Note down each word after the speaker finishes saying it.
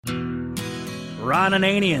Ron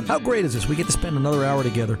Ananian. How great is this? We get to spend another hour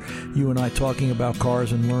together, you and I, talking about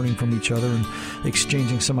cars and learning from each other and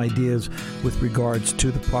exchanging some ideas with regards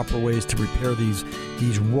to the proper ways to repair these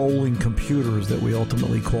rolling computers that we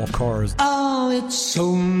ultimately call cars. Oh, it's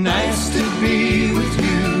so nice to be with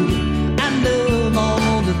you. I love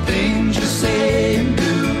all the things you say and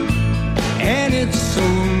do. And it's so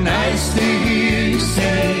nice to hear you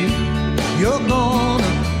say you're gonna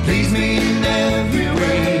please me in every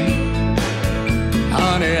way.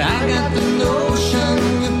 Honey, I got the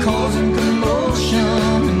notion you're causing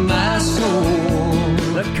commotion in my soul.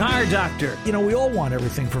 The Car Doctor. You know, we all want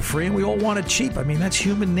everything for free and we all want it cheap. I mean, that's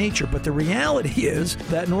human nature. But the reality is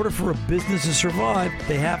that in order for a business to survive,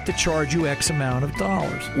 they have to charge you X amount of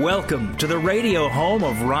dollars. Welcome to the radio home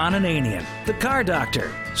of Ron Ananian, The Car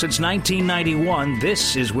Doctor. Since 1991,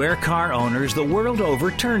 this is where car owners the world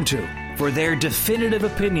over turn to for their definitive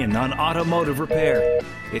opinion on automotive repair.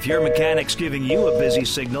 If your mechanic's giving you a busy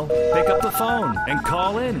signal, pick up the phone and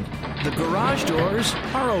call in. The garage doors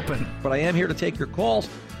are open. But I am here to take your calls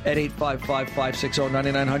at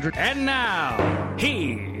 855-560-9900. And now,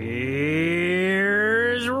 here's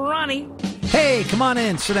Ronnie. Hey, come on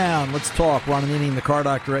in. Sit down. Let's talk. Ron Ananian, the Car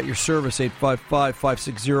Doctor, at your service.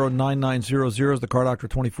 855-560-9900 is the Car Doctor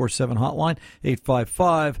 24/7 hotline.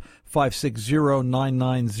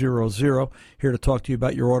 855-560-9900. Here to talk to you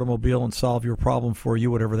about your automobile and solve your problem for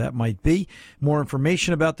you, whatever that might be. More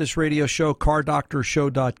information about this radio show,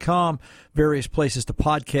 cardoctorshow.com. Various places to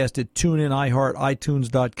podcast it, TuneIn, iHeart,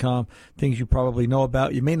 iTunes.com. Things you probably know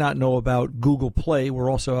about. You may not know about Google Play.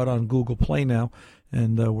 We're also out on Google Play now.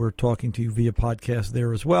 And we're talking to you via podcast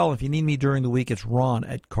there as well. If you need me during the week, it's Ron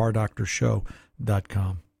at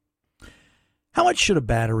cardoctorshow.com. How much should a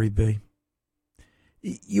battery be?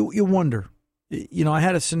 You wonder. You know, I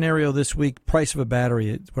had a scenario this week, price of a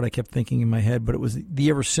battery, it's what I kept thinking in my head, but it was the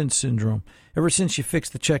ever since syndrome. Ever since you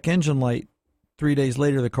fixed the check engine light, 3 days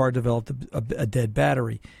later the car developed a dead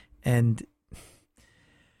battery. And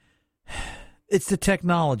it's the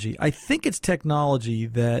technology. I think it's technology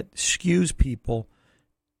that skews people,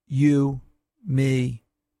 you, me,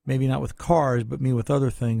 maybe not with cars, but me with other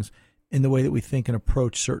things, in the way that we think and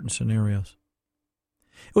approach certain scenarios.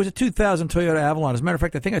 It was a 2000 Toyota Avalon. As a matter of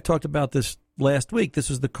fact, I think I talked about this last week. This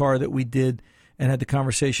was the car that we did and had the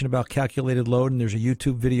conversation about calculated load, and there's a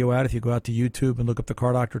YouTube video out. If you go out to YouTube and look up the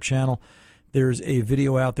Car Doctor channel, there's a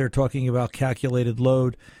video out there talking about calculated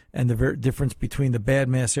load and the difference between the bad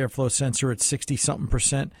mass airflow sensor at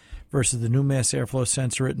 60-something% versus the new mass airflow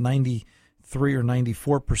sensor at 93 or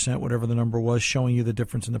 94%, whatever the number was, showing you the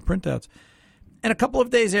difference in the printouts. And a couple of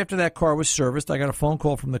days after that car was serviced, I got a phone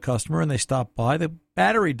call from the customer, and they stopped by. The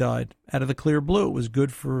battery died out of the clear blue. It was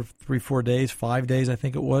good for 3-4 days, 5 days, I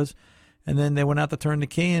think it was. And then they went out to turn the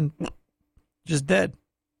key and just dead.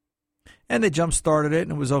 And they jump-started it,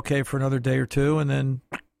 and it was okay for another day or two, and then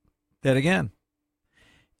dead again.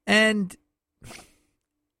 And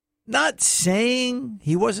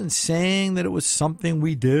he wasn't saying that it was something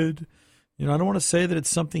we did. You know, I don't want to say that it's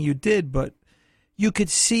something you did, but you could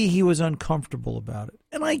see he was uncomfortable about it.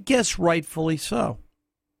 And I guess rightfully so.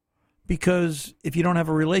 Because if you don't have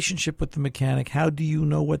a relationship with the mechanic, how do you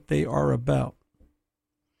know what they are about?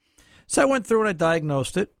 So I went through and I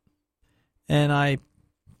diagnosed it. And I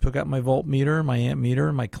took out my voltmeter, my amp meter,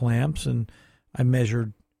 and my clamps, and I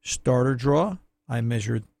measured starter draw. I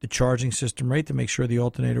measured the charging system rate to make sure the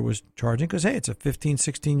alternator was charging. Because, hey, it's a 15,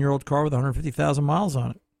 16-year-old car with 150,000 miles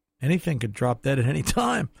on it. Anything could drop dead at any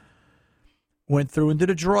time. Went through and did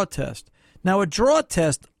a draw test. Now, a draw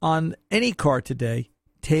test on any car today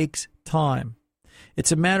takes time.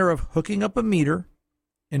 It's a matter of hooking up a meter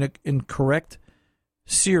in correct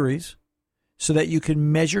series so that you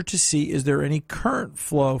can measure to see is there any current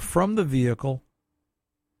flow from the vehicle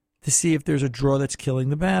to see if there's a draw that's killing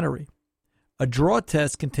the battery. A draw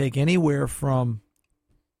test can take anywhere from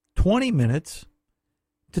 20 minutes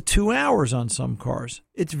to 2 hours on some cars.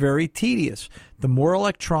 It's very tedious. The more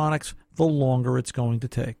electronics, the longer it's going to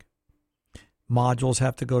take. Modules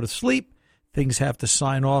have to go to sleep. Things have to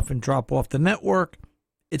sign off and drop off the network.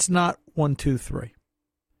 It's not 1, 2, 3.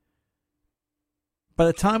 By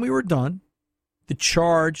the time we were done, the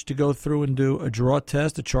charge to go through and do a draw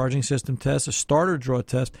test, a charging system test, a starter draw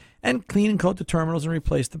test, and clean and coat the terminals and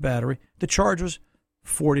replace the battery, the charge was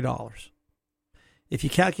 $40. If you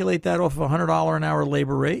calculate that off of a $100 an hour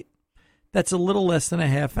labor rate, that's a little less than a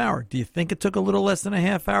half hour. Do you think it took a little less than a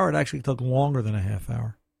half hour? It actually took longer than a half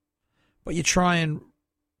hour. But you try and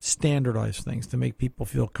standardize things to make people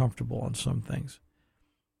feel comfortable on some things.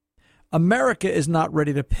 America is not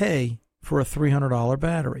ready to pay for a $300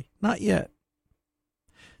 battery. Not yet.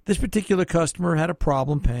 This particular customer had a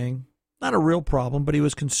problem paying Not a real problem, but he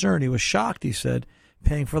was concerned. He was shocked, he said,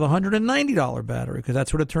 paying for the $190 battery, because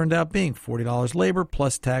that's what it turned out being, $40 labor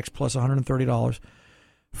plus tax plus $130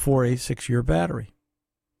 for a 6-year battery.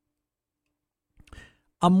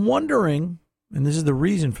 I'm wondering, and this is the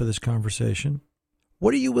reason for this conversation,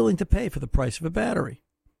 what are you willing to pay for the price of a battery?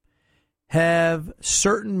 Have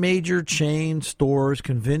certain major chain stores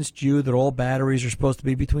convinced you that all batteries are supposed to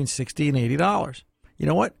be between $60 and $80? You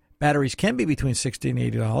know what? Batteries can be between $60 and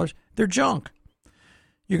 $80. They're junk.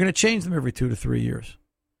 You're going to change them every 2 to 3 years.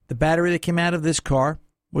 The battery that came out of this car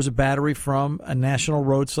was a battery from a national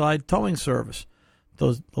roadside towing service.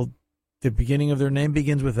 The beginning of their name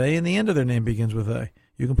begins with A and the end of their name begins with A.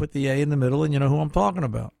 You can put the A in the middle and you know who I'm talking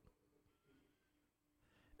about.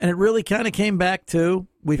 And it really kind of came back to,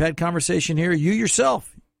 we've had conversation here, you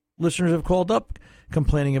yourself, listeners have called up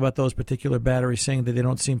complaining about those particular batteries, saying that they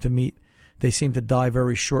don't seem to meet, they seem to die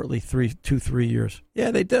very shortly, 3 years. Yeah,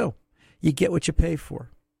 they do. You get what you pay for.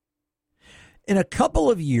 In a couple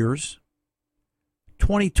of years,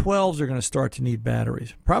 2012s are going to start to need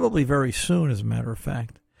batteries, probably very soon, as a matter of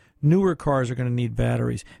fact. Newer cars are going to need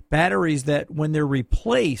batteries. Batteries that, when they're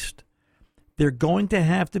replaced, they're going to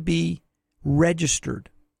have to be registered.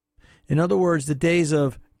 In other words, the days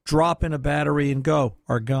of drop in a battery and go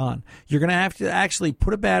are gone. You're going to have to actually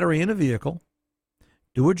put a battery in a vehicle,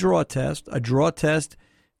 do a draw test. A draw test,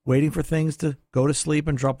 waiting for things to go to sleep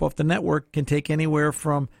and drop off the network, can take anywhere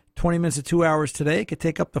from 20 minutes to 2 hours today. It could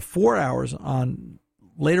take up to 4 hours on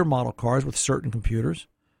later model cars with certain computers,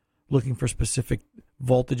 looking for specific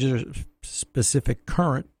voltages or specific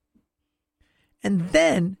current. And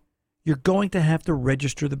then you're going to have to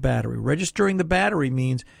register the battery. Registering the battery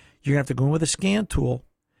means you're going to have to go in with a scan tool,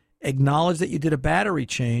 acknowledge that you did a battery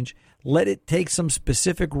change, let it take some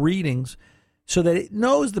specific readings so that it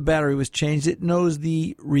knows the battery was changed. It knows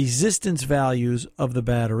the resistance values of the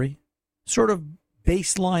battery, sort of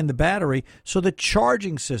baseline the battery, so the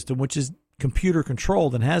charging system, which is computer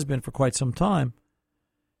controlled and has been for quite some time,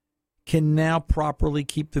 can now properly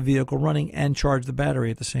keep the vehicle running and charge the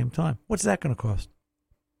battery at the same time. What's that going to cost?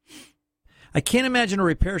 I can't imagine a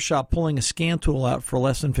repair shop pulling a scan tool out for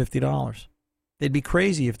less than $50. They'd be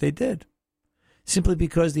crazy if they did, simply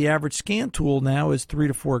because the average scan tool now is $3,000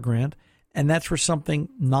 to $4,000, and that's for something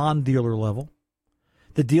non-dealer level.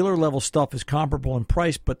 The dealer level stuff is comparable in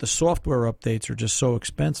price, but the software updates are just so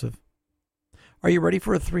expensive. Are you ready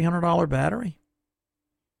for a $300 battery?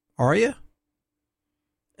 Are you?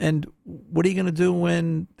 And what are you going to do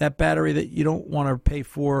when that battery that you don't want to pay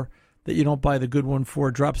for, that you don't buy the good one for,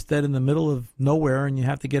 drops dead in the middle of nowhere and you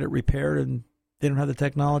have to get it repaired and they don't have the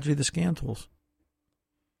technology, the scan tools?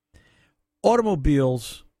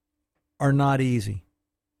 Automobiles are not easy,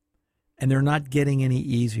 and they're not getting any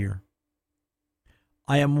easier.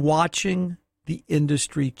 I am watching the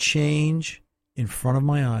industry change in front of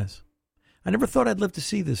my eyes. I never thought I'd live to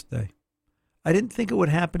see this day. I didn't think it would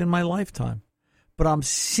happen in my lifetime, but I'm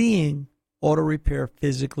seeing auto repair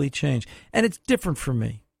physically change, and it's different for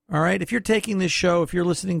me. All right, if you're taking this show, if you're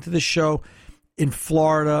listening to this show in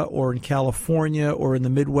Florida or in California or in the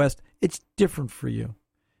Midwest, it's different for you.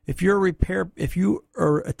 If you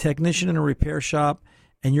are a technician in a repair shop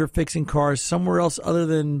and you're fixing cars somewhere else other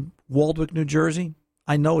than Waldwick, New Jersey,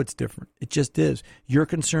 I know it's different. It just is. Your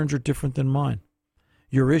concerns are different than mine.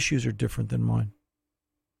 Your issues are different than mine.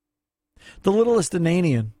 The littlest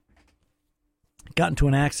Ananian got into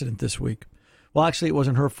an accident this week. Well, actually, it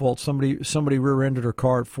wasn't her fault. Somebody rear-ended her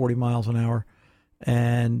car at 40 miles an hour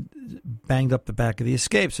and banged up the back of the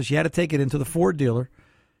Escape. So she had to take it into the Ford dealer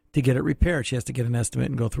to get it repaired. She has to get an estimate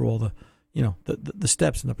and go through all the, the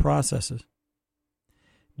steps and the processes.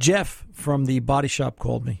 Jeff from the body shop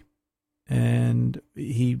called me, and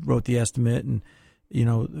he wrote the estimate. And,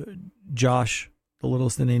 Josh, the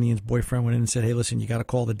littlest Ananian's boyfriend, went in and said, "Hey, listen, you got to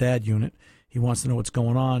call the dad unit. He wants to know what's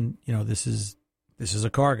going on. This is a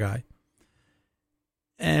car guy."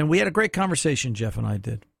 And we had a great conversation, Jeff and I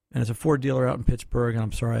did. And it's a Ford dealer out in Pittsburgh, and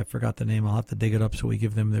I'm sorry I forgot the name. I'll have to dig it up so we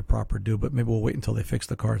give them their proper due, but maybe we'll wait until they fix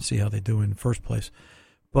the car and see how they do in the first place.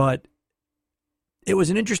 But it was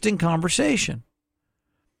an interesting conversation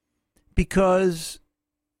because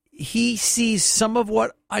he sees some of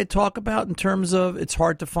what I talk about in terms of it's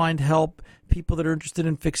hard to find help, people that are interested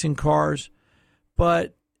in fixing cars,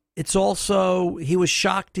 but it's also, he was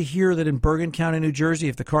shocked to hear that in Bergen County, New Jersey,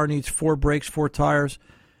 if the car needs 4 brakes, 4 tires,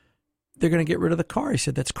 they're going to get rid of the car. He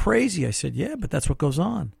said, "That's crazy." I said, "Yeah, but that's what goes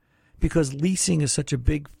on because leasing is such a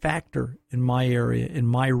big factor in my area, in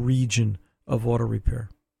my region of auto repair."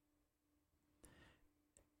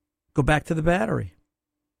 Go back to the battery.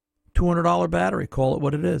 $200 battery, call it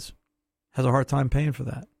what it is. Has a hard time paying for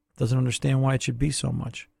that. Doesn't understand why it should be so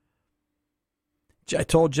much. I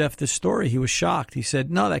told Jeff this story. He was shocked. He said,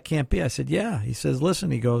 no, that can't be. I said, yeah. He says,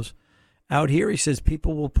 listen, he goes, out here, he says,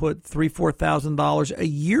 people will put $3,000, $4,000 a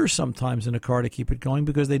year sometimes in a car to keep it going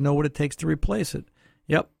because they know what it takes to replace it.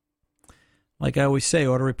 Yep. Like I always say,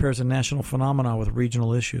 auto repair is a national phenomenon with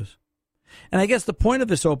regional issues. And I guess the point of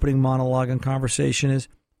this opening monologue and conversation is,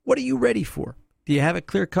 what are you ready for? Do you have it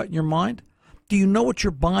clear cut in your mind? Do you know what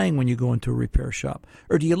you're buying when you go into a repair shop?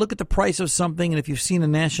 Or do you look at the price of something, and if you've seen a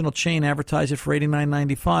national chain advertise it for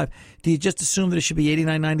 $89.95, do you just assume that it should be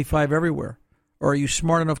 $89.95 everywhere? Or are you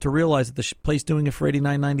smart enough to realize that the place doing it for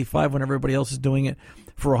 $89.95 when everybody else is doing it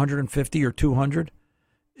for $150 or $200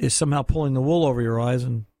 is somehow pulling the wool over your eyes,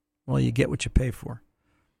 and, well, you get what you pay for.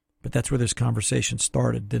 But that's where this conversation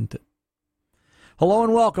started, didn't it? Hello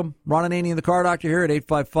and welcome. Ron Ananian, the Car Doctor, here at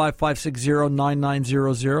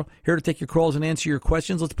 855-560-9900. Here to take your calls and answer your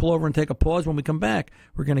questions. Let's pull over and take a pause. When we come back,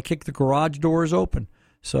 we're going to kick the garage doors open.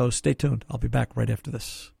 So stay tuned. I'll be back right after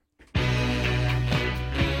this.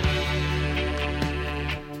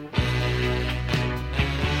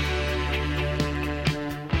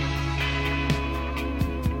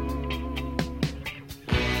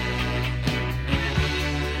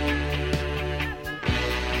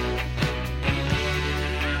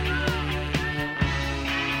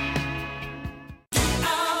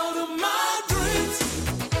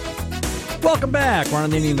 Welcome back. Ron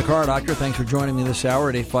Ananian, the Car Doctor. Thanks for joining me this hour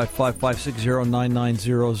at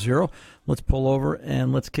 855-560-9900. Let's pull over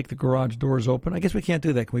and let's kick the garage doors open. I guess we can't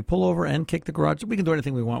do that. Can we pull over and kick the garage? We can do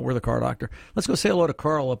anything we want. We're the Car Doctor. Let's go say hello to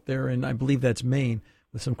Carl up there, and I believe that's Maine,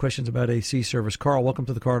 with some questions about AC service. Carl, welcome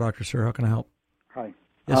to the Car Doctor, sir. How can I help? Hi.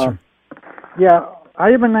 Yes, sir. Yeah, I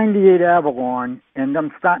have a 98 Avalon, and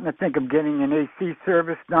I'm starting to think of getting an AC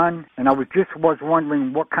service done, and I was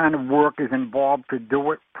wondering what kind of work is involved to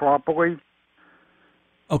do it properly.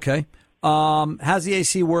 Okay. How's the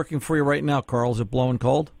AC working for you right now, Carl? Is it blowing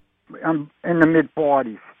cold? I'm in the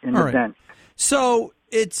mid-40s in the vent. So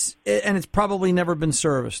it's probably never been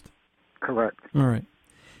serviced. Correct. All right.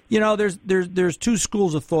 You know, there's two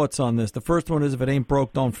schools of thoughts on this. The first one is if it ain't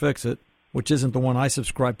broke, don't fix it, which isn't the one I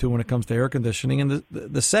subscribe to when it comes to air conditioning. And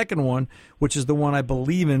the second one, which is the one I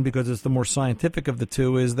believe in because it's the more scientific of the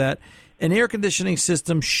two, is that an air conditioning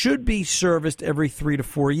system should be serviced every 3 to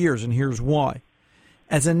 4 years, and here's why.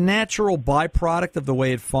 As a natural byproduct of the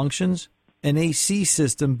way it functions, an AC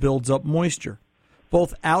system builds up moisture,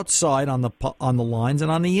 both outside on the lines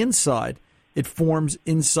and on the inside. It forms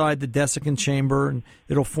inside the desiccant chamber, and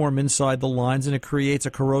it'll form inside the lines, and it creates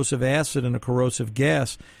a corrosive acid and a corrosive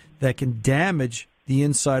gas that can damage the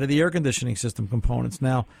inside of the air conditioning system components.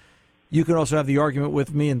 Now, you can also have the argument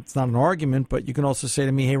with me, and it's not an argument, but you can also say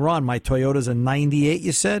to me, hey, Ron, my Toyota's a 98,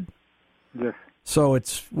 you said? Yes. So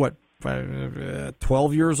it's,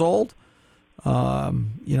 12 years old?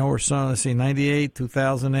 Or so, let's see, 98,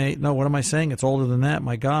 2008. No, what am I saying? It's older than that.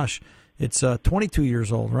 My gosh. It's 22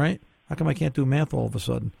 years old, right? How come I can't do math all of a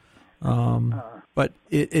sudden? But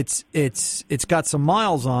it's got some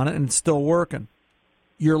miles on it, and it's still working.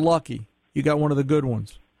 You're lucky. You got one of the good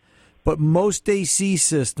ones. But most AC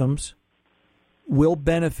systems will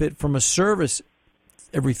benefit from a service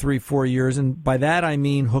every 3-4 years, and by that I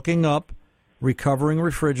mean hooking up, recovering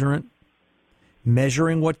refrigerant,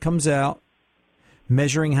 measuring what comes out,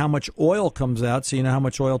 measuring how much oil comes out so you know how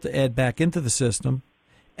much oil to add back into the system,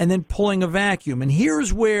 and then pulling a vacuum. And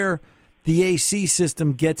here's where the AC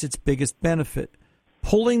system gets its biggest benefit.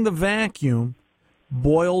 Pulling the vacuum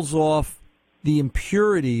boils off the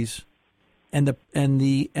impurities and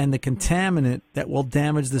the contaminant that will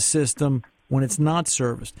damage the system when it's not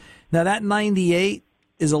serviced. Now, that 98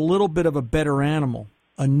 is a little bit of a better animal.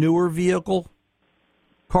 A newer vehicle,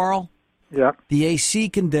 Carl, yeah, the AC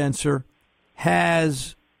condenser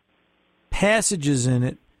has passages in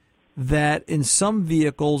it that in some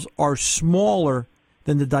vehicles are smaller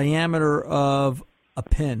than the diameter of a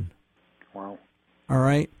pin. Wow. All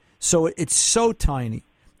right? So it's so tiny.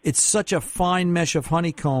 It's such a fine mesh of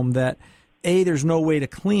honeycomb that, A, there's no way to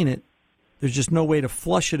clean it. There's just no way to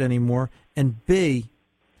flush it anymore. And B,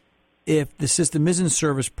 if the system isn't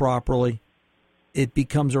serviced properly, it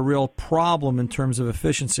becomes a real problem in terms of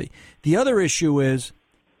efficiency. The other issue is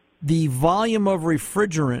the volume of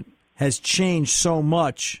refrigerant has changed so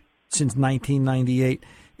much since 1998.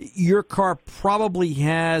 Your car probably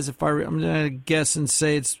has, I'm going to guess and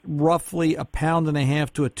say it's roughly 1.5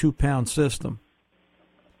 pounds to a 2 pound system.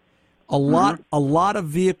 A lot of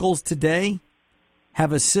vehicles today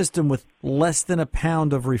have a system with less than 1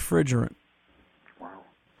 pound of refrigerant. Wow.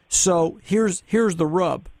 So here's the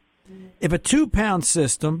rub. If a 2 pound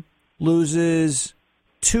system loses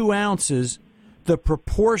 2 ounces, the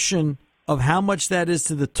proportion of how much that is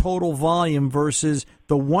to the total volume versus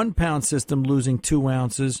the 1 pound system losing 2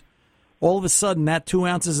 ounces, all of a sudden that 2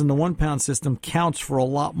 ounces in the 1 pound system counts for a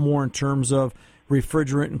lot more in terms of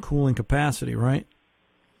refrigerant and cooling capacity, right?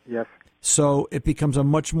 Yes. So it becomes a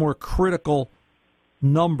much more critical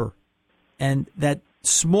number. And that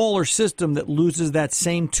smaller system that loses that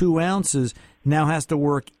same 2 ounces now has to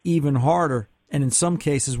work even harder, and in some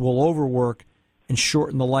cases will overwork and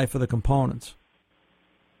shorten the life of the components.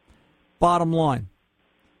 Bottom line,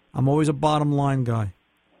 I'm always a bottom line guy.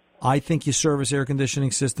 I think you service air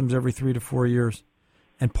conditioning systems every 3 to 4 years.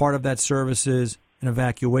 And part of that service is an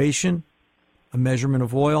evacuation, a measurement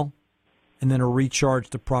of oil, and then a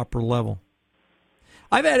recharge to proper level.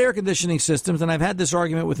 I've had air conditioning systems, and I've had this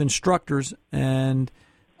argument with instructors, and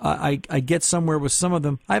I get somewhere with some of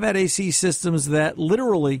them. I've had AC systems that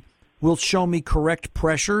literally will show me correct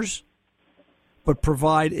pressures, but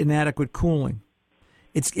provide inadequate cooling.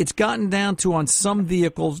 It's gotten down to, on some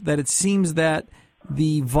vehicles, that it seems that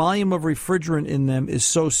the volume of refrigerant in them is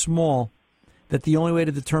so small that the only way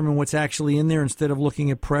to determine what's actually in there instead of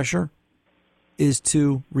looking at pressure is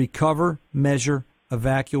to recover, measure,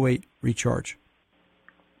 evacuate, recharge.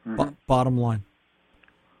 Bottom line.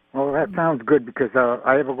 Well, that sounds good because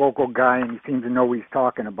I have a local guy and he seems to know what he's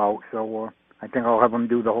talking about. So I think I'll have him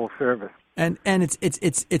do the whole service. And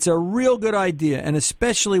it's a real good idea, and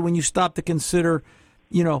especially when you stop to consider,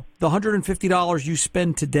 the $150 you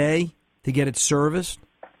spend today to get it serviced,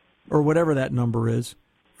 or whatever that number is,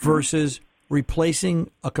 versus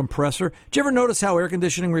replacing a compressor. Do you ever notice how air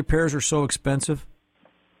conditioning repairs are so expensive?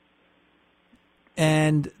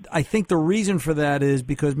 And I think the reason for that is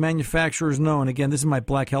because manufacturers know, and again, this is my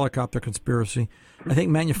black helicopter conspiracy, I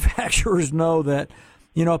think manufacturers know that,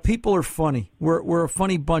 people are funny. We're a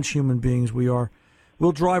funny bunch, human beings, we are.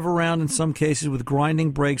 We'll drive around in some cases with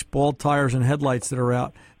grinding brakes, bald tires, and headlights that are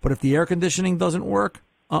out. But if the air conditioning doesn't work,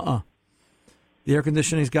 the air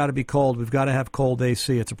conditioning's got to be cold. We've got to have cold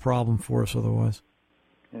AC. It's a problem for us otherwise.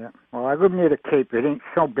 Yeah. Well, I live near the Cape. It ain't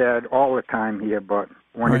so bad all the time here, but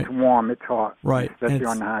when it's warm, it's hot. Right. Especially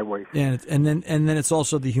on the highways. And then it's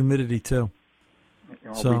also the humidity too.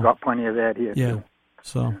 So we got plenty of that here too.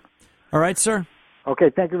 So, all right, sir. Okay.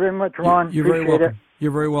 Thank you very much, Ron. You're very welcome.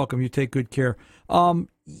 You're very welcome. You take good care.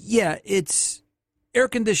 It's air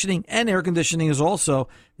conditioning, and air conditioning is also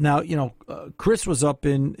now. Chris was up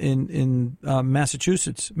in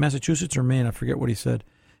Massachusetts or Maine. I forget what he said,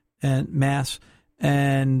 and Mass,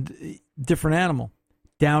 and different animal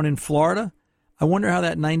down in Florida. I wonder how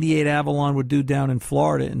that 98 Avalon would do down in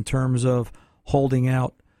Florida in terms of holding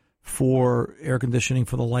out for air conditioning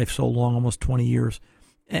for the life so long, almost 20 years.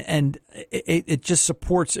 And it just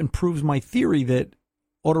supports and proves my theory that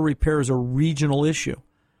auto repair is a regional issue.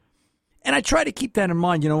 And I try to keep that in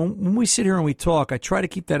mind. When we sit here and we talk, I try to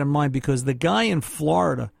keep that in mind because the guy in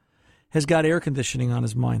Florida has got air conditioning on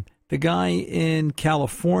his mind. The guy in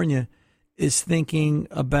California is thinking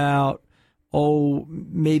about,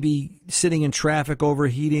 maybe sitting in traffic,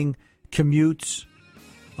 overheating, commutes,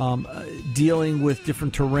 dealing with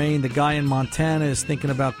different terrain. The guy in Montana is thinking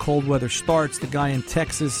about cold weather starts. The guy in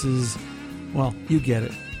Texas is, you get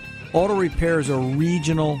it. Auto repair is a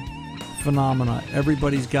regional phenomena.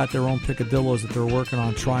 Everybody's got their own picadillos that they're working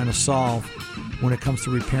on trying to solve when it comes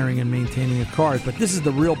to repairing and maintaining a car. But this is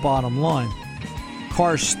the real bottom line.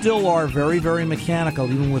 Cars still are very, very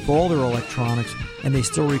mechanical, even with all their electronics, and they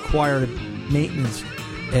still require maintenance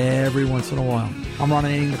every once in a while. I'm Ron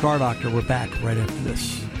Ananian, the Car Doctor. We're back right after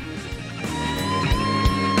this.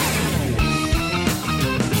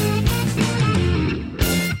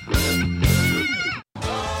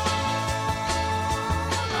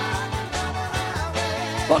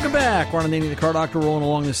 Welcome back. Ron Ananian, the Car Doctor, rolling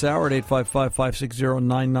along this hour at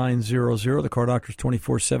 855-560-9900. The Car Doctor's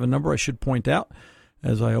 24/7 number. I should point out,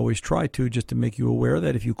 as I always try to, just to make you aware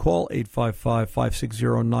that if you call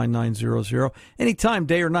 855-560-9900, anytime,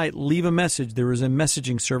 day or night, leave a message. There is a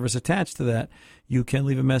messaging service attached to that. You can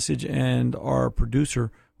leave a message, and our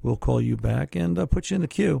producer will call you back and put you in the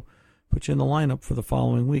queue, put you in the lineup for the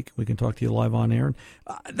following week. We can talk to you live on air. And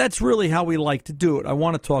that's really how we like to do it. I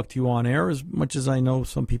want to talk to you on air, as much as I know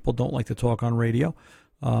some people don't like to talk on radio.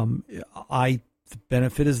 The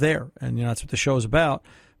benefit is there, and that's what the show's about.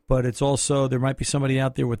 But it's also, there might be somebody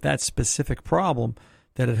out there with that specific problem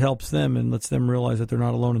that it helps them and lets them realize that they're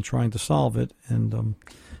not alone in trying to solve it. And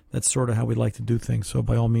that's sort of how we like to do things. So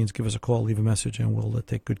by all means, give us a call, leave a message, and we'll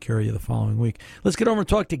take good care of you the following week. Let's get over and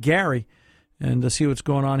talk to Gary and see what's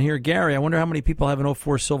going on here. Gary, I wonder how many people have an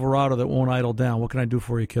 04 Silverado that won't idle down. What can I do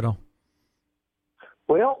for you, kiddo?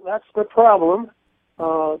 Well, that's the problem.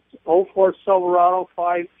 04 Silverado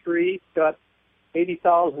 5.3 got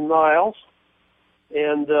 80,000 miles,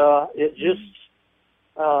 and it just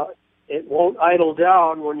it won't idle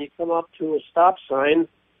down when you come up to a stop sign.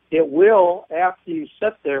 It will after you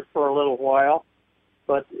sit there for a little while,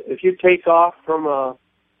 but if you take off from a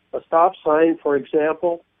stop sign, for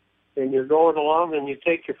example, and you're going along and you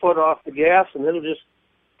take your foot off the gas, and it'll just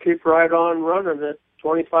keep right on running at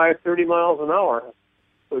 25, 30 miles an hour,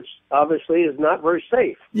 which obviously is not very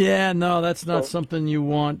safe. Yeah, no, that's not something you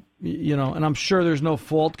want, and I'm sure there's no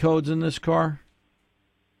fault codes in this car.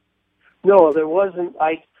 No, there wasn't.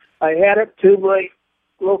 I had it to my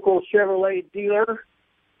local Chevrolet dealer.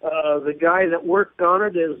 The guy that worked on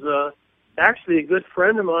it is actually a good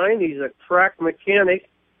friend of mine. He's a track mechanic.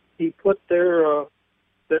 He put their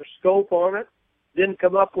scope on it, didn't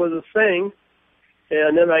come up with a thing,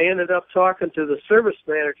 and then I ended up talking to the service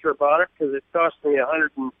manager about it because it cost me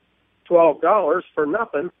 $112 for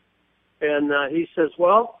nothing. And he says,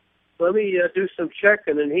 well, let me do some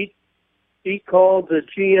checking. And he called the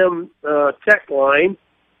GM tech line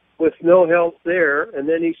with no help there. And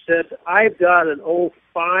then he said, I've got an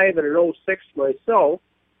 05 and an 06 myself.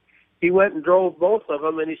 He went and drove both of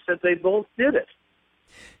them, and he said they both did it.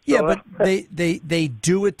 Yeah, so, but they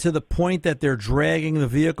do it to the point that they're dragging the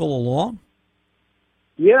vehicle along?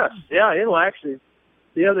 Yes, yeah, it'll actually.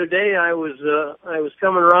 The other day I was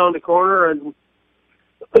coming around the corner and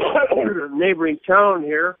neighboring town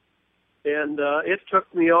here, and it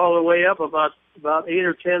took me all the way up about 8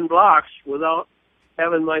 or 10 blocks without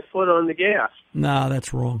having my foot on the gas. No,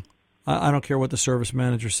 that's wrong. I don't care what the service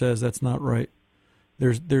manager says. That's not right.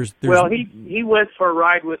 There's Well, he went for a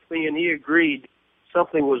ride with me, and he agreed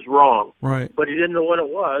something was wrong. Right. But he didn't know what it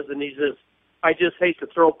was, and he says, I just hate to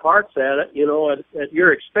throw parts at it, at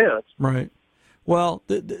your expense. Right. Well,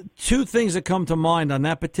 the two things that come to mind on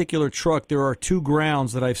that particular truck, there are two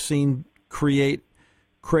grounds that I've seen create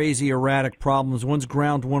crazy erratic problems. One's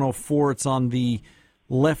ground 104. It's on the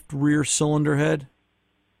left rear cylinder head,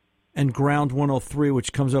 and ground 103,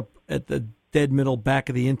 which comes up at the dead middle back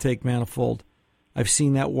of the intake manifold. I've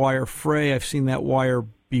seen that wire fray. I've seen that wire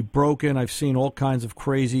be broken. I've seen all kinds of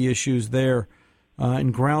crazy issues there.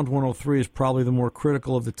 And ground 103 is probably the more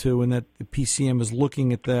critical of the two, and that the PCM is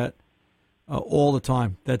looking at that all the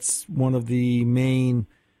time. That's one of the main,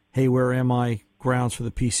 hey, where am I, grounds for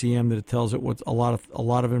the PCM, that it tells it what a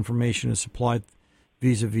lot of information is supplied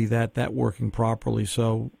vis-a-vis that working properly.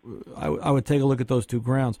 So I would take a look at those two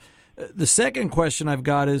grounds. The second question I've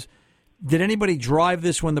got is, did anybody drive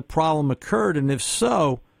this when the problem occurred? And if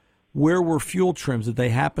so, where were fuel trims? Did they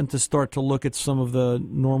happen to start to look at some of the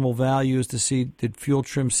normal values to see, did fuel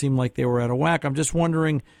trims seem like they were out of whack? I'm just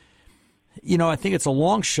wondering, I think it's a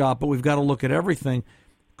long shot, but we've got to look at everything.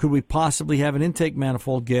 Could we possibly have an intake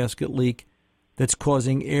manifold gasket leak that's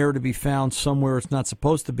causing air to be found somewhere it's not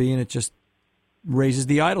supposed to be, and it just raises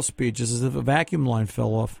the idle speed, just as if a vacuum line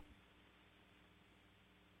fell off?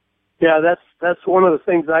 Yeah, that's one of the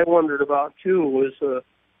things I wondered about too, was the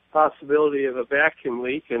possibility of a vacuum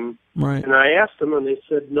leak, and right. And I asked them, and they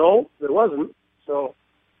said no, there wasn't. So,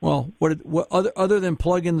 well, what other than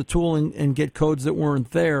plug in the tool and get codes that weren't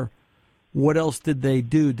there, what else did they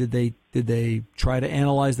do? Did they try to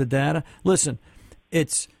analyze the data? Listen,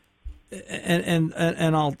 it's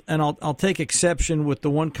and I'll take exception with the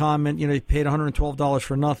one comment. You paid $112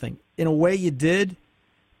 for nothing. In a way, you did.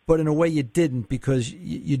 But in a way you didn't, because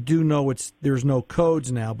you do know there's no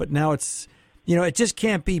codes now. But now it's, it just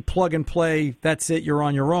can't be plug and play, that's it, you're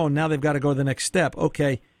on your own. Now they've got to go to the next step.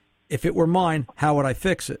 Okay, if it were mine, how would I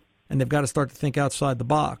fix it? And they've got to start to think outside the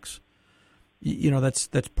box.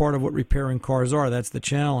 That's part of what repairing cars are. That's the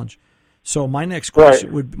challenge. So my next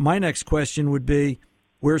question would be,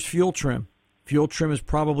 where's fuel trim? Fuel trim is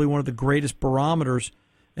probably one of the greatest barometers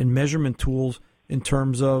and measurement tools in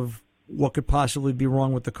terms of what could possibly be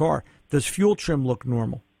wrong with the car. Does fuel trim look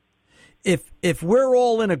normal? If we're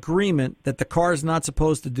all in agreement that the car is not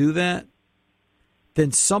supposed to do that,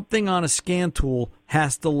 then something on a scan tool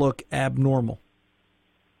has to look abnormal.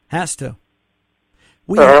 Has to.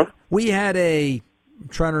 We had I'm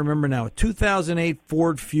trying to remember now, a 2008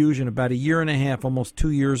 Ford Fusion about a year and a half, almost 2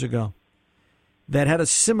 years ago, that had a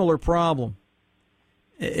similar problem.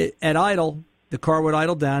 At idle, the car would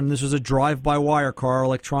idle down, and this was a drive-by-wire car,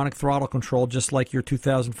 electronic throttle control, just like your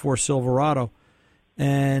 2004 Silverado.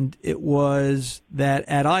 And it was that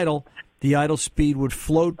at idle, the idle speed would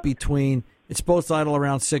float between, it's supposed to idle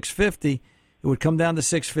around 650. It would come down to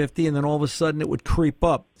 650, and then all of a sudden it would creep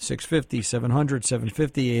up, 650, 700,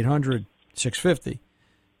 750, 800, 650,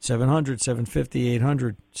 700, 750,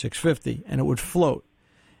 800, 650, and it would float.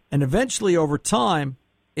 And eventually, over time,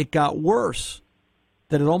 it got worse,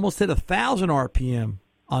 that it almost hit 1,000 RPM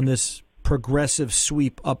on this progressive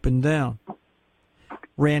sweep up and down.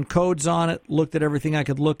 Ran codes on it, looked at everything I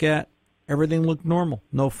could look at. Everything looked normal,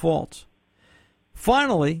 no faults.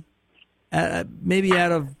 Finally, maybe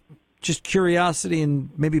out of just curiosity and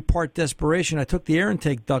maybe part desperation, I took the air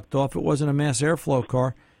intake duct off. It wasn't a mass airflow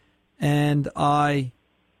car. And I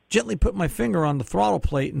gently put my finger on the throttle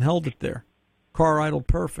plate and held it there. Car idled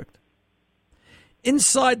perfect.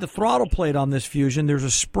 Inside the throttle plate on this Fusion, there's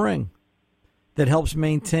a spring that helps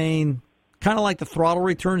maintain, kind of like the throttle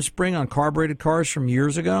return spring on carbureted cars from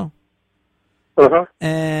years ago. Uh-huh.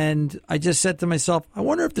 And I just said to myself, I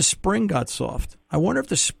wonder if the spring got soft. I wonder if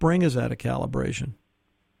the spring is out of calibration.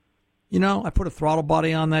 You know, I put a throttle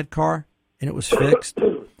body on that car, and it was fixed.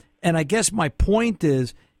 And I guess my point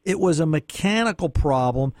is, it was a mechanical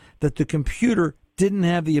problem that the computer didn't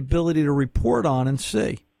have the ability to report on and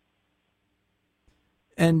see.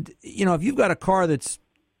 And, you know, if you've got a car that's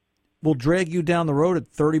will drag you down the road at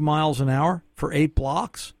 30 miles an hour for 8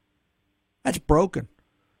 blocks, that's broken.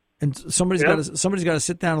 And somebody's got to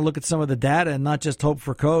sit down and look at some of the data and not just hope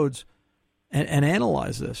for codes and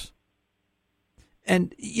analyze this.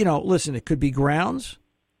 And, you know, listen, it could be grounds.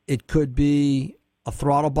 It could be a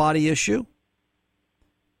throttle body issue.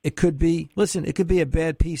 It could be, listen, it could be a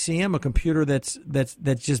bad PCM, a computer that's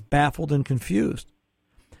just baffled and confused.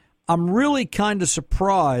 I'm really kind of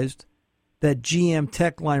surprised that GM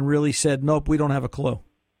Techline really said, nope, we don't have a clue.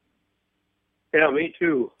 Yeah, me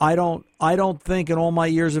too. I don't think in all my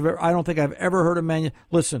years I don't think I've ever heard a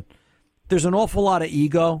listen, there's an awful lot of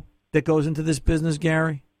ego that goes into this business,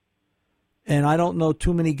 Gary. And I don't know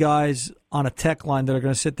too many guys on a tech line that are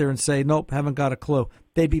going to sit there and say, nope, haven't got a clue.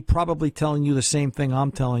 They'd be probably telling you the same thing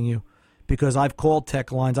I'm telling you, because I've called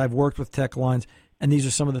tech lines, I've worked with tech lines, and these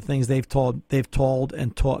are some of the things they've told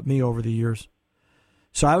and taught me over the years.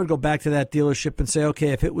 So I would go back to that dealership and say, okay,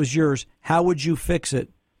 if it was yours, how would you fix it?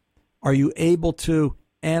 Are you able to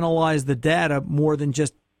analyze the data more than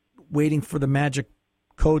just waiting for the magic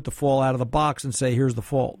code to fall out of the box and say, here's the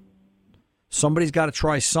fault? Somebody's got to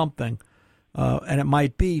try something, and it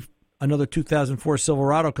might be another 2004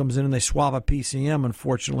 Silverado comes in and they swap a PCM.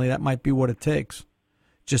 Unfortunately, that might be what it takes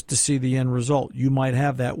just to see the end result. You might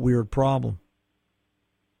have that weird problem.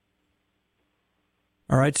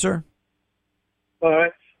 All right, sir? All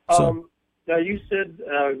right. So, now you said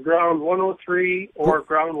ground 103 or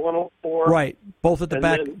ground 104. right, both at the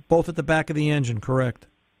back, then, both at the back of the engine, correct?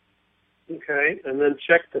 Okay, and then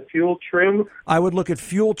check the fuel trim. I would look at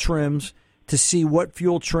fuel trims to see what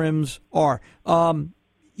fuel trims are.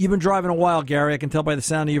 You've been driving a while, Gary. I can tell by the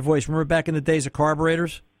sound of your voice. Remember back in the days of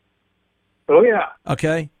carburetors? Oh yeah.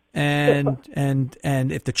 Okay, and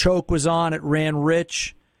if the choke was on, it ran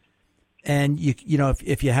rich. And you know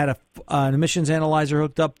if you had an emissions analyzer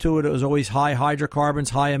hooked up to it, it was always high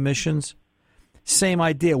hydrocarbons, high emissions. Same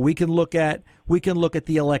idea. We can look at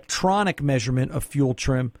the electronic measurement of fuel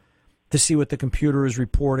trim to see what the computer is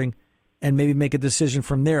reporting, and maybe make a decision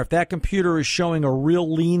from there. If that computer is showing a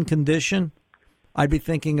real lean condition, I'd be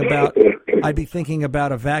thinking about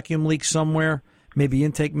a vacuum leak somewhere, maybe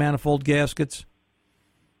intake manifold gaskets,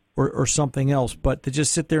 or something else. But to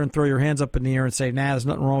just sit there and throw your hands up in the air and say, nah, there's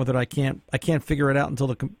nothing wrong with it, I can't figure it out until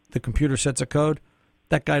the computer sets a code,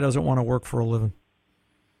 that guy doesn't want to work for a living.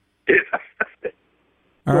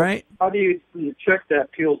 All right? How do you check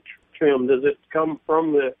that fuel trim? Does it come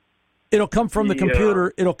from the... It'll come from the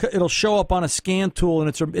computer. It'll show up on a scan tool, and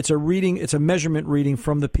it's a reading. It's a measurement reading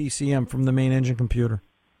from the PCM, from the main engine computer.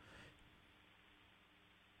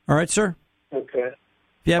 All right, sir? Okay.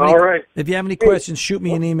 If you have any questions, shoot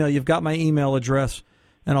me an email. You've got my email address,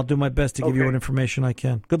 and I'll do my best to give you what information I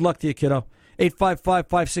can. Good luck to you, kiddo.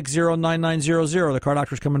 855-560-9900. The Car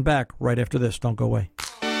Doctor's coming back right after this. Don't go away.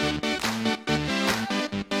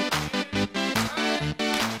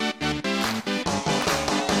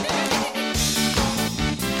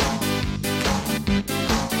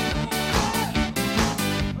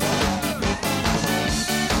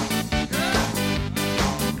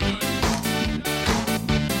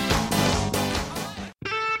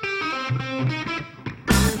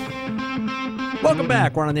 Welcome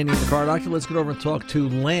back. Ron Ananian, the Car Doctor. Let's get over and talk to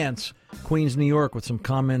Lance, Queens, New York, with some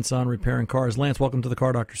comments on repairing cars. Lance, welcome to the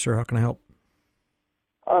Car Doctor, sir. How can I help?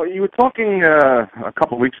 You were talking a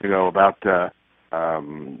couple of weeks ago about how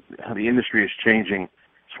the industry is changing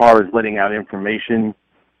as far as letting out information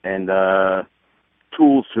and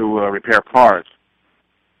tools to repair cars.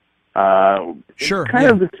 Sure. Kind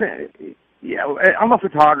of the same. Yeah, I'm a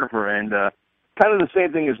photographer, and kind of the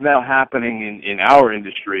same thing is now happening in our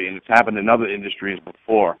industry, and it's happened in other industries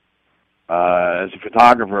before. As a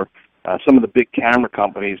photographer, some of the big camera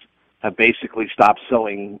companies have basically stopped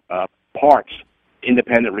selling parts,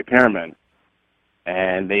 independent repairmen.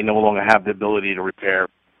 and they no longer have the ability to repair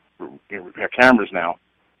cameras now.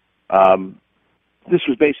 This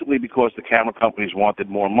was basically because the camera companies wanted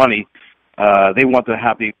more money. They want to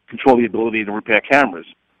have control the ability to repair cameras.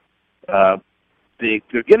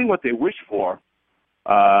 They're getting what they wish for,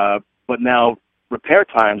 but now repair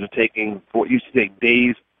times are taking what used to take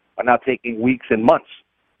days are now taking weeks and months.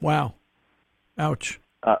 Wow. Ouch.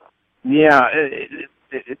 Yeah.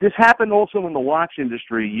 This happened also in the watch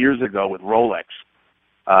industry years ago with Rolex.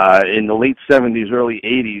 In the late 70s, early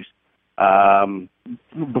 80s.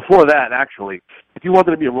 Before that, actually, if you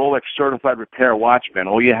wanted to be a Rolex certified repair watchman,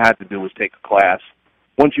 all you had to do was take a class.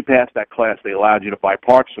 Once you passed that class, they allowed you to buy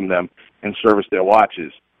parts from them and service their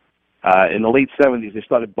watches. In the late 70s, they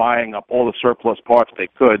started buying up all the surplus parts they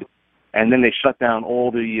could, and then they shut down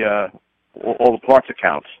all the parts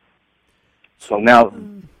accounts. So now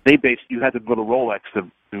you had to go to Rolex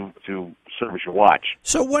to service your watch.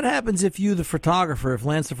 So what happens if Lance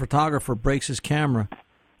the photographer breaks his camera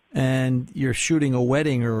and you're shooting a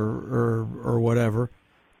wedding or whatever,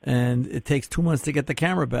 and it takes 2 months to get the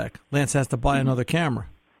camera back? Lance has to buy another camera.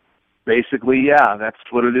 Basically, yeah, that's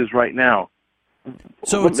what it is right now.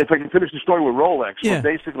 So if I can finish the story with Rolex, what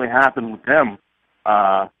basically happened with them,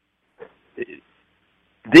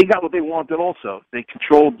 they got what they wanted also. They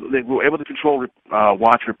were able to control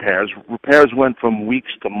watch repairs. Repairs went from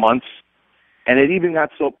weeks to months, and it even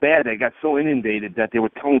got so bad, they got so inundated that they were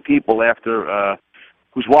telling people after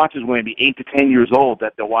whose watches were maybe 8 to 10 years old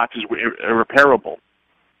that their watches were irreparable.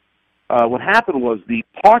 What happened was the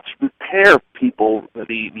parts repair people,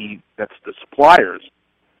 that's the suppliers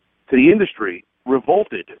to the industry,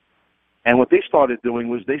 revolted, and what they started doing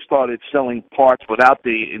was they started selling parts without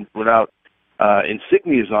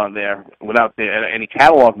insignias on there, without any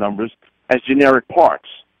catalog numbers, as generic parts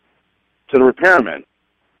to the repairmen.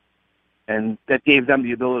 And that gave them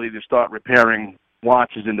the ability to start repairing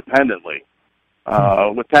watches independently.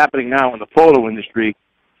 What's happening now in the photo industry,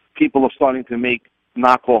 people are starting to make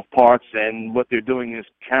knockoff parts, and what they're doing is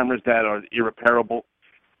cameras that are irreparable.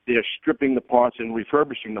 They're stripping the parts and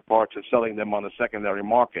refurbishing the parts and selling them on the secondary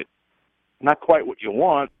market. Not quite what you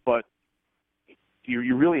want, but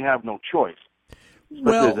you really have no choice.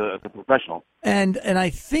 Well, as a professional. And I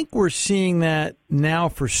think we're seeing that now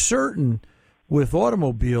for certain with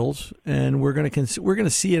automobiles, and we're going to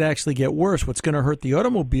see it actually get worse. What's going to hurt the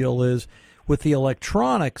automobile is with the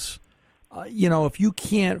electronics. If you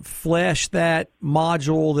can't flash that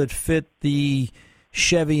module that fit the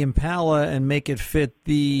Chevy Impala and make it fit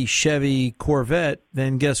the Chevy Corvette,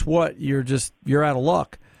 then guess what? You're out of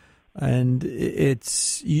luck. And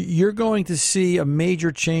you're going to see a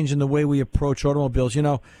major change in the way we approach automobiles.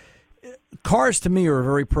 Cars to me are a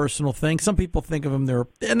very personal thing. Some people think of them,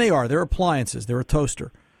 they're appliances, they're a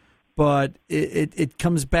toaster. But it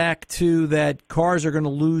comes back to that cars are going to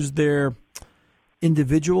lose their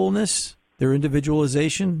individualness, their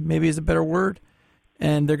individualization, maybe is a better word.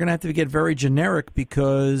 And they're going to have to get very generic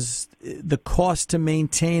because the cost to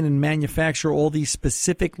maintain and manufacture all these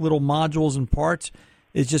specific little modules and parts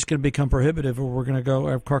is just going to become prohibitive, or we're going to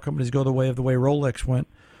have car companies go the way Rolex went.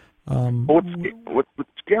 What's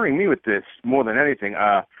scaring me with this more than anything,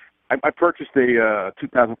 I purchased a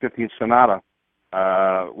 2015 Sonata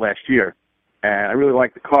last year, and I really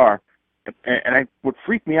liked the car. And what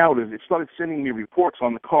freaked me out is it started sending me reports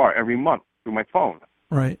on the car every month through my phone.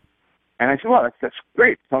 Right. And I said, well, that's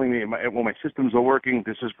great. It's telling me my systems are working.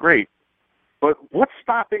 This is great. But what's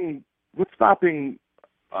stopping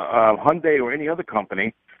Hyundai or any other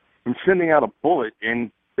company from sending out a bullet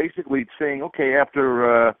and basically saying, okay,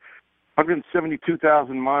 after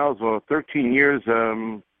 172,000 miles or 13 years,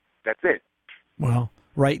 that's it? Well,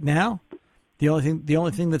 right now, the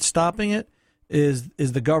only thing that's stopping it is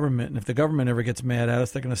the government. And if the government ever gets mad at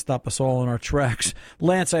us, they're going to stop us all in our tracks.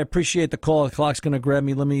 Lance, I appreciate the call. The clock's going to grab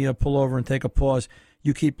me. Let me pull over and take a pause.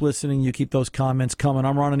 You keep listening. You keep those comments coming.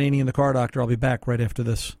 I'm Ron Ananian, the Car Doctor. I'll be back right after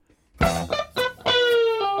this.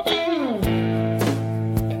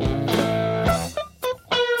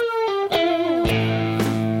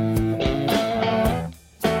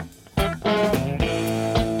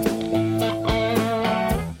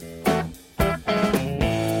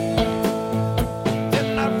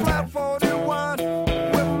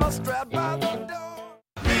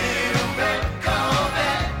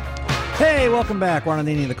 Welcome back. Ron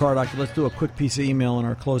Ananian, the Car Doctor. Let's do a quick piece of email in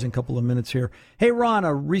our closing couple of minutes here. Hey, Ron,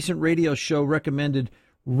 a recent radio show recommended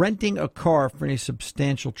renting a car for any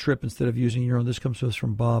substantial trip instead of using your own. This comes to us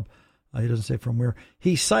from Bob. He doesn't say from where.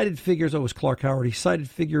 He cited figures. Oh, it was Clark Howard. He cited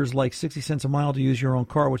figures like 60 cents a mile to use your own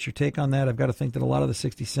car. What's your take on that? I've got to think that a lot of the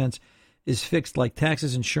 60 cents is fixed, like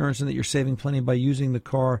taxes, insurance, and that you're saving plenty by using the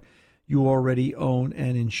car you already own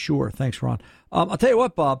and insure. Thanks, Ron. I'll tell you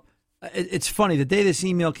what, Bob, it's funny. The day this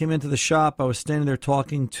email came into the shop, I was standing there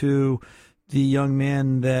talking to the young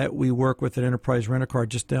man that we work with at Enterprise Rent-A-Car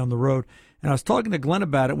just down the road, and I was talking to Glenn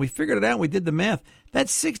about it, and we figured it out, and we did the math. That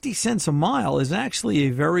 60 cents a mile is actually a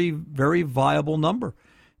very, very viable number.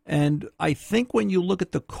 And I think when you look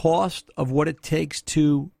at the cost of what it takes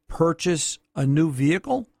to purchase a new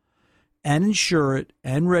vehicle and insure it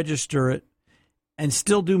and register it and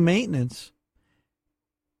still do maintenance,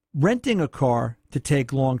 renting a car to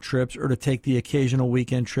take long trips or to take the occasional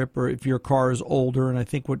weekend trip, or if your car is older, and I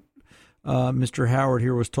think what Mr. Howard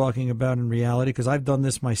here was talking about in reality, because I've done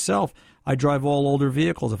this myself. I drive all older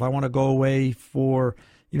vehicles. If I want to go away for,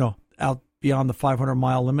 out beyond the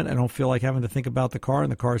 500-mile limit, I don't feel like having to think about the car,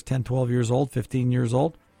 and the car is 10, 12 years old, 15 years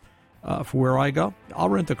old, for where I go, I'll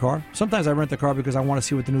rent the car. Sometimes I rent the car because I want to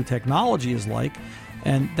see what the new technology is like,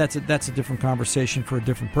 and that's a different conversation for a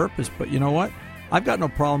different purpose. But you know what? I've got no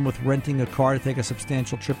problem with renting a car to take a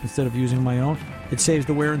substantial trip instead of using my own. It saves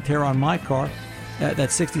the wear and tear on my car.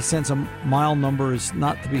 That 60 cents a mile number is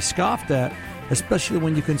not to be scoffed at, especially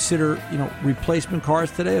when you consider, replacement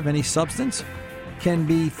cars today of any substance can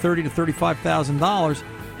be $30,000 to $35,000,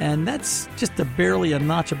 and that's just barely a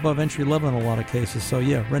notch above entry level in a lot of cases. So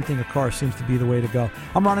yeah, renting a car seems to be the way to go.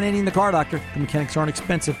 I'm Ron Ananian, the Car Doctor. The mechanics aren't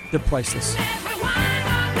expensive; they're priceless. Everyone.